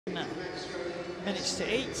minutes to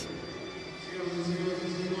 8.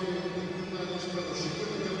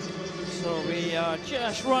 So we are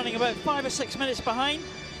just running about 5 or 6 minutes behind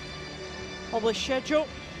published schedule.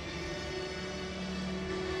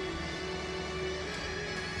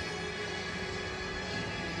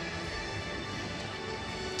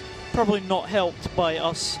 Probably not helped by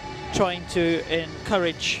us trying to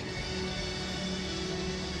encourage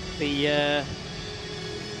the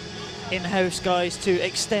in-house guys to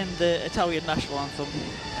extend the Italian national anthem.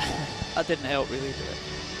 That didn't help really, did it?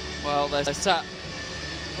 Well, they're sat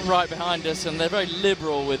right behind us, and they're very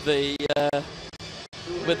liberal with the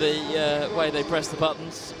way they press the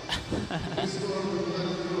buttons.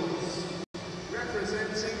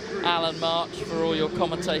 Alan March for all your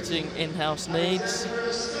commentating in-house needs.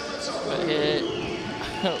 But here,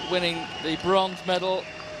 winning the bronze medal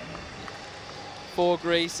for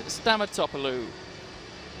Greece, STAMATOPOULOU.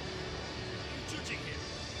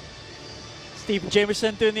 Stephen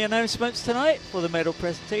Jamerson doing the announcements tonight for the medal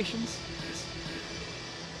presentations.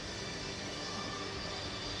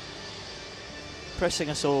 Pressing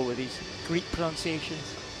us all with these Greek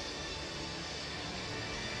pronunciations.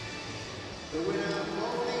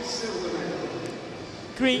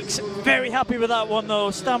 Greeks very happy with that one though.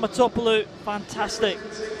 STAMATOPOULOU, fantastic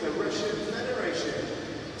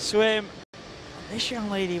swim. This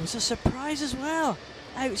young lady was a surprise as well.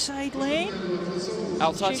 Outside lane.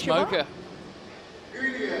 Outside SHISHOVA. smoker.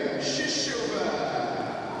 Iuliia, SHISHOVA.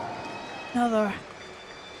 Another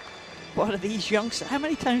one of these youngsters. How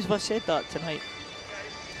many times have I said that tonight?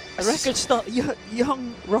 A record start,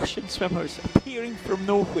 young Russian swimmers appearing from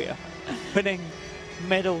nowhere, winning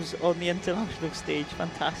medals on the international stage.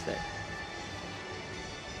 Fantastic.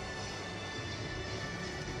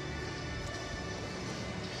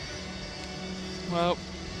 Well,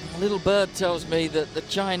 a little bird tells me that the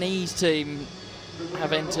Chinese team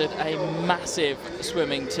have entered a massive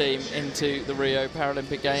swimming team into the Rio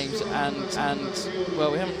Paralympic Games, and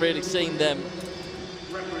well, we haven't really seen them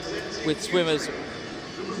with swimmers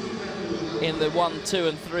in the 1, 2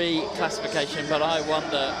 and 3 classification, but I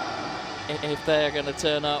wonder if they're going to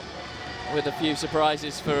turn up with a few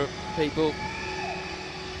surprises for people.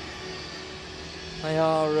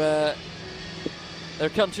 They're a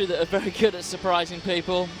country that are very good at surprising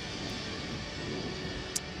people.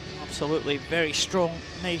 Absolutely, very strong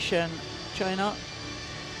nation, China.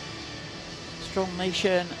 Strong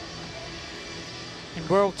nation in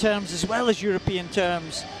world terms as well as European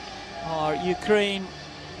terms are Ukraine.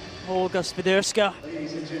 Olga SVIDERSKA,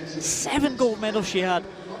 7 gold medals she had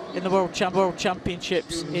in the World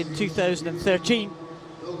Championships in 2013.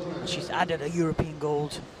 And she's added a European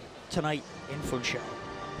gold tonight in Funchal.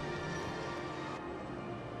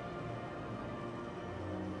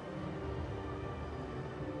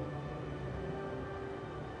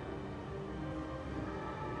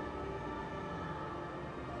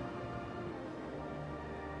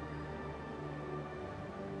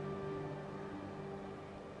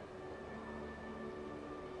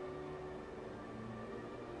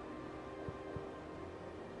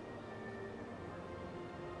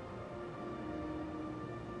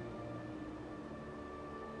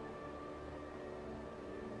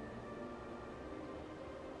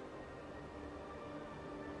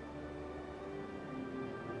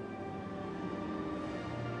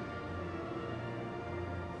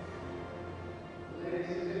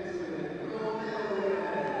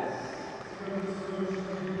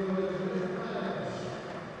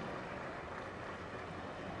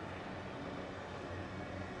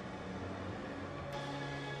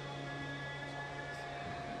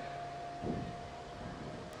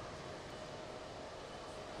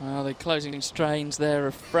 Well, the closing strains there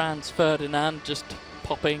of Franz Ferdinand just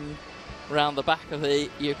popping around the back of the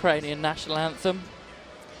Ukrainian national anthem.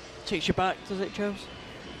 Takes you back, does it, Joes?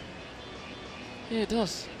 Yeah, it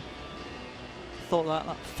does. Thought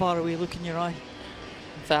that faraway look in your eye.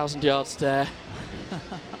 1,000-yard stare.